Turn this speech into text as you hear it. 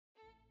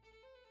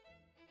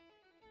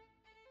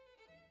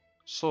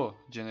So,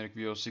 generic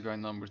VOC guy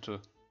number 2.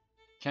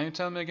 Can you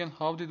tell me again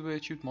how did we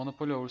achieve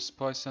monopoly over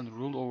spice and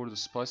rule over the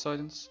Spice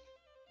Islands?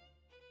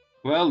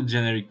 Well,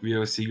 generic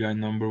VOC guy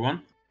number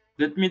 1,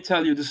 let me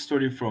tell you the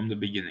story from the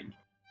beginning.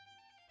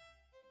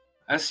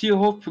 As you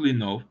hopefully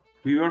know,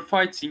 we were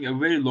fighting a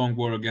very long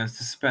war against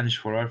the Spanish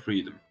for our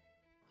freedom,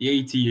 the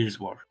 80 Years'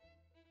 War.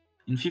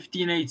 In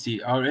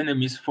 1580, our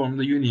enemies formed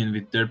a union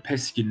with their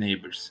pesky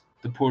neighbors,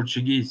 the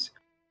Portuguese,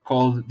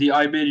 called the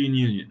Iberian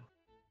Union.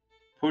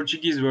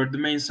 Portuguese were the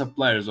main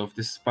suppliers of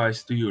this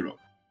spice to Europe.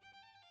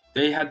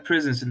 They had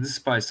presence in the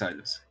Spice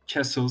Islands,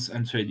 castles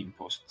and trading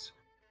posts.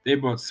 They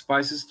brought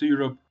spices to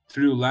Europe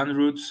through land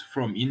routes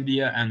from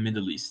India and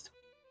Middle East.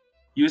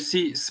 You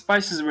see,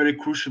 spices were a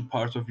crucial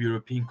part of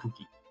European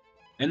cooking,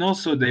 and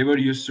also they were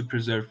used to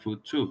preserve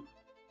food too.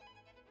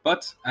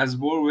 But as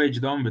war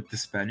waged on with the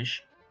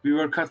Spanish, we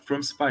were cut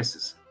from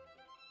spices.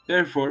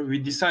 Therefore, we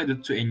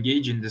decided to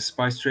engage in the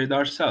spice trade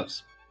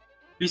ourselves.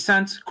 We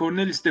sent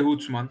Cornelis de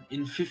Houtman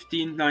in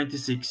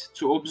 1596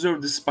 to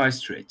observe the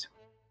spice trade.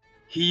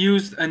 He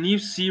used a new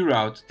sea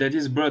route that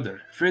his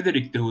brother,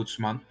 Frederick de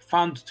Houtman,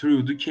 found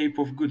through the Cape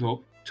of Good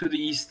Hope to the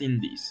East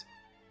Indies.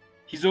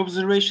 His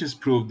observations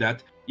proved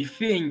that if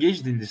we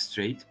engaged in this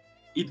trade,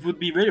 it would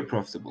be very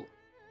profitable.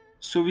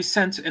 So we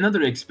sent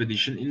another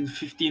expedition in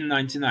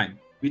 1599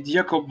 with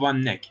Jacob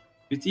van Neck,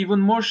 with even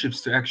more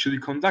ships to actually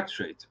conduct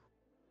trade.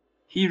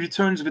 He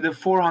returns with a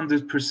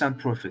 400%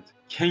 profit.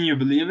 Can you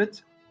believe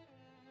it?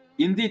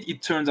 Indeed,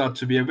 it turned out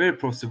to be a very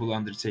profitable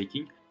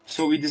undertaking,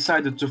 so we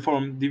decided to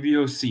form the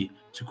VOC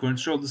to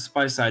control the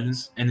Spice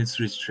Islands and its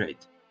rich trade.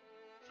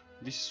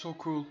 This is so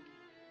cool,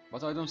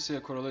 but I don't see a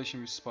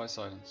correlation with Spice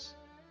Islands.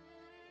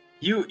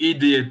 You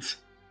idiot!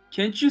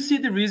 Can't you see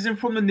the reason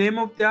from the name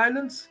of the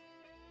islands?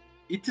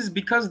 It is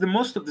because the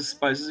most of the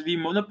spices we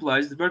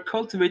monopolized were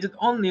cultivated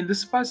only in the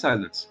Spice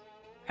Islands,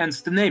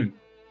 hence the name.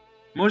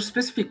 More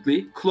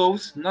specifically,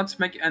 cloves,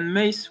 nutmeg and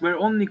mace were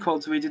only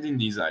cultivated in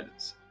these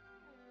islands.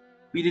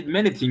 We did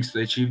many things to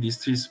achieve these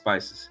three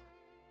spices.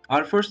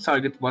 Our first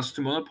target was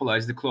to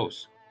monopolize the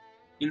cloves.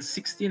 In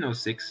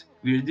 1606,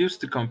 we reduced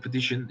the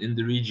competition in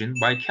the region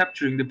by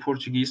capturing the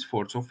Portuguese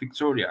fort of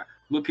Victoria,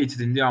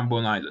 located in the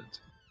Ambon Island.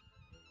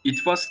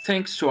 It was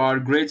thanks to our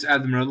great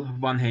admiral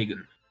Van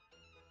Hagen.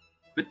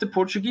 With the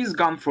Portuguese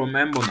gone from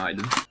Ambon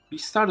Island, we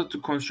started to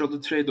control the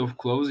trade of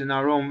cloves in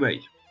our own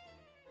way.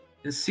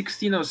 In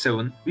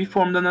 1607, we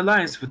formed an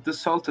alliance with the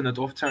Sultanate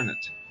of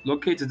Ternate,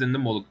 located in the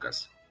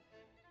Moluccas.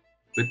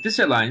 With this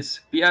alliance,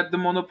 we had the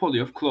monopoly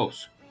of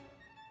cloves.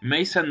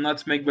 Mace and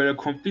nutmeg were a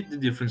completely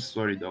different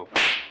story though.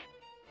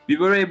 We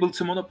were able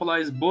to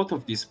monopolize both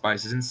of these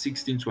spices in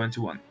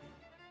 1621.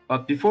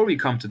 But before we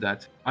come to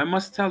that, I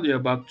must tell you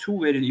about two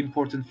very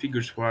important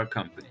figures for our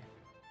company.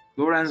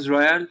 Laurens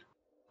Royal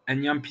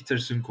and Jan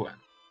Pietersen Cohen.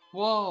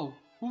 Wow,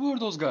 who were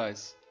those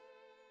guys?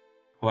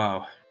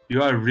 Wow,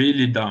 you are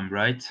really dumb,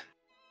 right?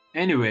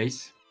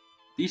 Anyways,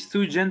 these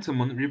two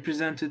gentlemen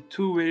represented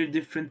two very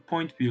different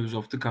point views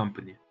of the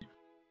company.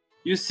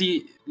 You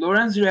see,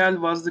 Laurens Royal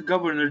was the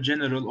Governor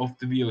General of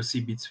the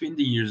VOC between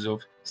the years of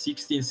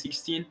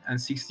 1616 and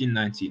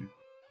 1619.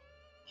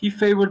 He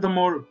favored the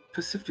more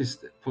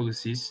pacifist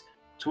policies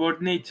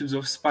toward natives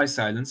of Spice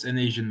Islands and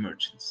Asian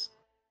merchants.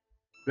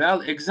 Real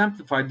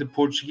exemplified the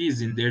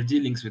Portuguese in their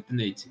dealings with the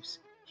natives.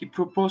 He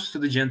proposed to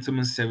the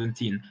Gentleman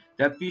 17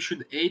 that we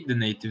should aid the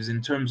natives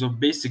in terms of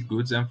basic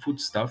goods and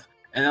foodstuff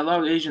and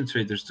allow Asian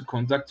traders to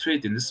conduct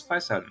trade in the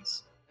Spice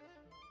Islands.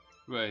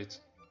 Wait,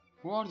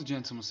 who are the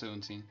Gentleman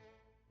 17?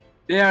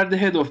 They are the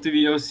head of the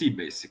VOC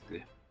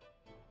basically.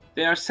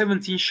 They are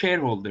 17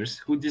 shareholders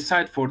who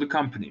decide for the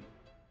company.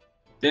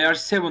 There are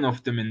 7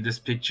 of them in this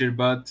picture,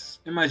 but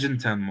imagine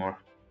 10 more.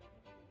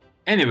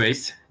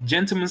 Anyways,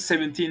 Gentleman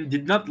 17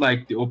 did not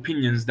like the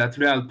opinions that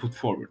Real put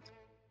forward.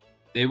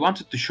 They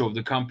wanted to show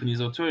the company's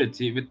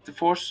authority with the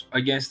force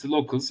against the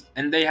locals,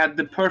 and they had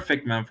the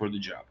perfect man for the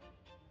job,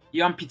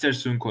 Jan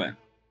Pietersen Cohen.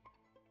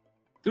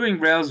 During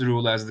Real's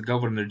rule as the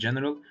Governor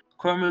General,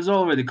 Cohen was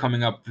already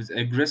coming up with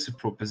aggressive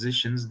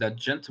propositions that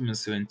Gentleman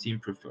 17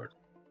 preferred.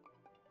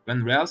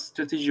 When Real's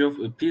strategy of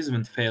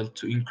appeasement failed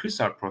to increase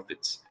our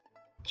profits,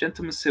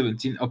 Gentleman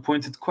 17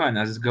 appointed Cohen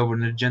as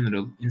Governor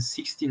General in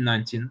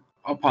 1619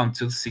 up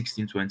until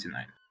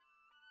 1629.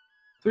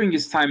 During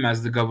his time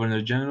as the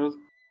Governor General,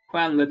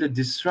 Cohen led a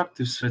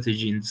disruptive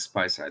strategy in the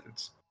Spice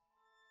Islands.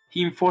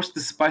 He enforced the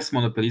spice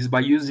monopolies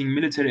by using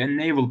military and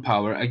naval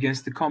power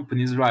against the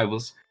company's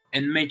rivals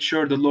and made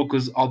sure the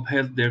locals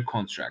upheld their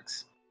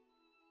contracts.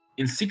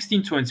 In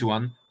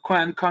 1621,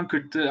 Cohen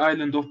conquered the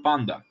island of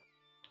Banda,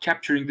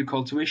 capturing the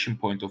cultivation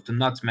point of the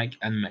nutmeg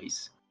and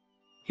mace.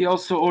 He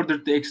also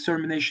ordered the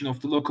extermination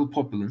of the local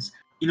populace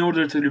in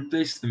order to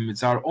replace them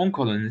with our own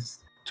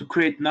colonists to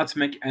create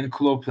nutmeg and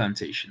clove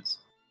plantations.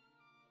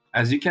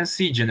 As you can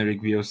see,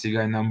 generic VOC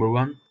guy number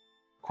 1,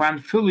 Cohen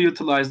fully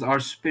utilized our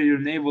superior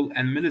naval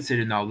and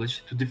military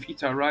knowledge to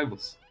defeat our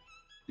rivals.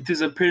 It is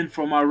apparent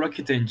from our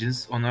rocket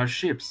engines on our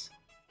ships.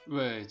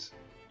 Wait,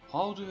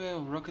 how do we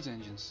have rocket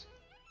engines?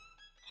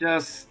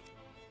 Just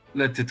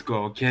let it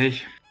go, okay?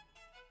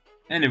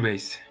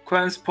 Anyways,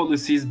 Cohen's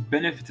policies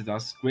benefited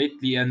us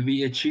greatly and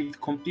we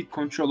achieved complete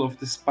control of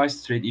the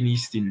spice trade in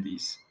East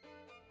Indies.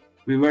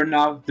 We were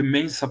now the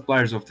main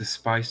suppliers of the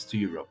spice to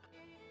Europe.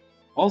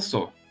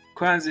 Also,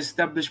 Cohen's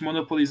established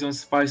monopolies on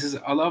spices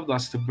allowed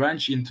us to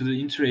branch into the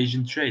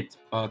inter-Asian trade,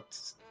 but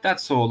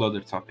that's a whole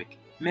other topic.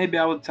 Maybe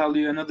I will tell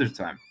you another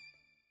time.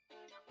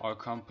 Our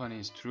company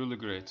is truly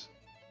great.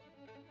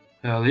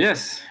 Well,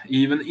 yes,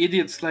 even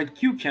idiots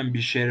like you can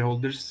be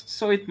shareholders,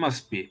 so it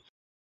must be.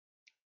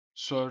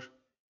 Sir,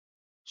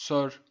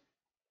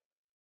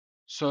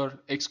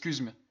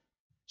 excuse me.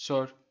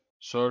 Sir,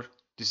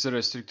 this is a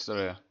restricted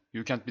area.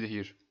 You can't be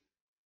here.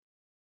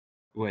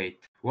 Wait,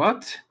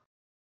 what?